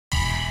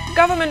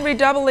Government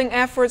redoubling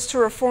efforts to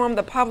reform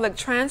the public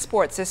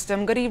transport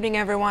system. Good evening,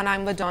 everyone.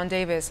 I'm LaDawn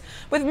Davis.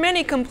 With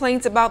many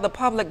complaints about the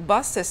public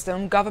bus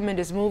system, government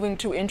is moving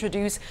to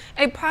introduce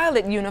a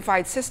pilot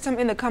unified system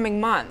in the coming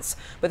months.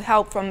 With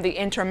help from the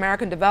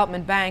Inter-American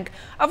Development Bank,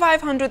 a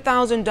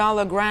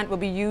 $500,000 grant will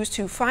be used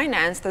to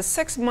finance the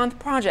 6-month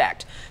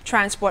project.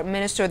 Transport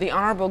Minister, the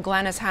Honorable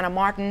Glenys Hanna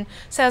Martin,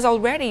 says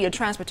already a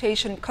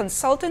transportation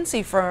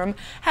consultancy firm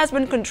has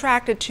been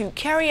contracted to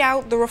carry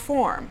out the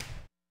reform.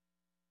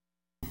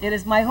 It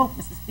is my hope,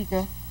 Mr.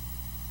 Speaker,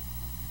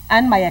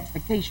 and my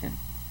expectation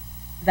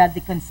that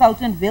the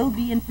consultant will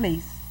be in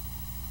place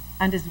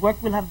and his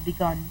work will have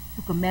begun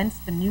to commence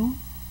the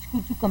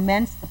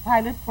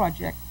pilot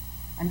project.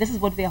 And this is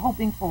what we are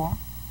hoping for,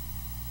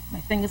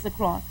 my fingers are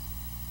crossed,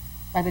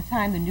 by the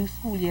time the new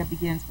school year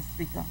begins, Mr.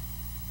 Speaker.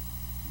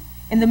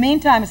 In the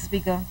meantime, Mr.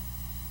 Speaker,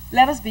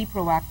 let us be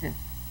proactive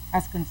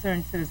as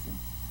concerned citizens.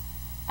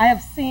 I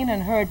have seen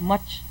and heard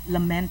much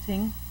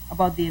lamenting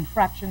about the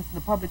infractions in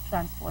the public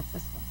transport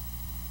system.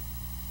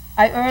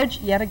 I urge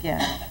yet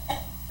again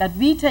that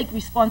we take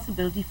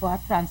responsibility for our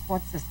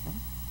transport system.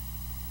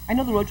 I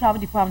know the Road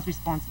Traffic Department is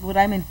responsible, but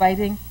I'm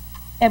inviting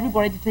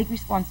everybody to take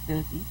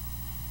responsibility.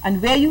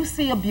 And where you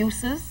see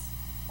abuses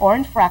or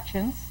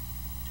infractions,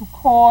 to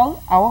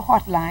call our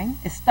hotline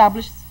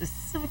established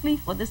specifically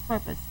for this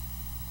purpose.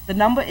 The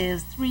number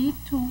is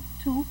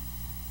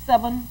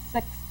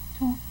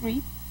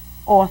 322-7623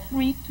 or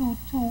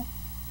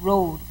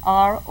 322-ROAD,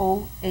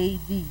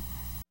 R-O-A-D.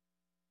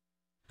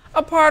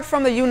 Apart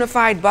from the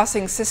unified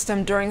busing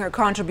system, during her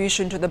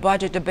contribution to the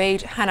budget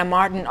debate, Hanna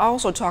Martin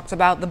also talked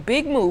about the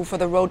big move for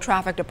the Road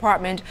Traffic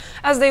Department,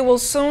 as they will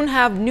soon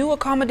have new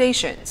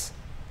accommodations.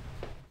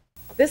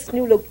 This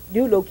new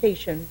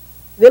location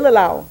will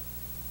allow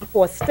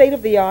for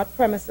state-of-the-art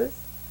premises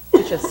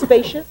which are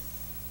spacious,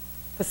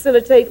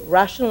 facilitate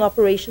rational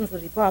operations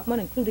of the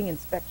department, including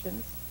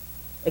inspections,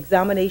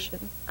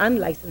 examinations, and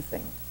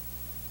licensing.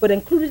 But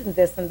included in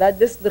this, and that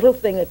this little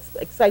thing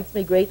excites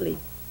me greatly,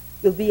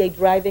 will be a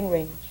driving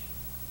range.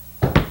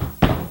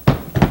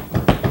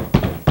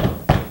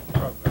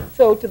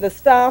 So to the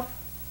staff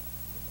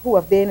who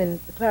have been in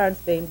the Clarence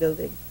Bain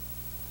building,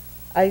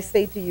 I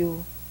say to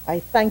you,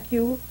 I thank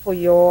you for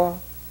your,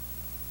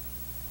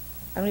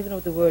 I don't even know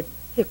the word,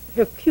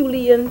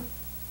 Herculean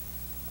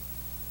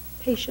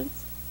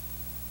patience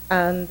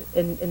and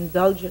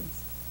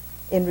indulgence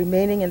in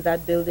remaining in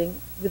that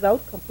building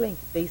without complaint,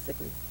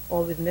 basically,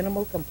 or with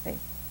minimal complaint.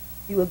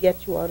 We will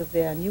get you out of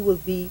there and you will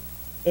be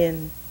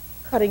in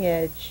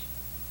cutting-edge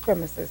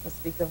premises, Mr.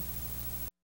 Speaker.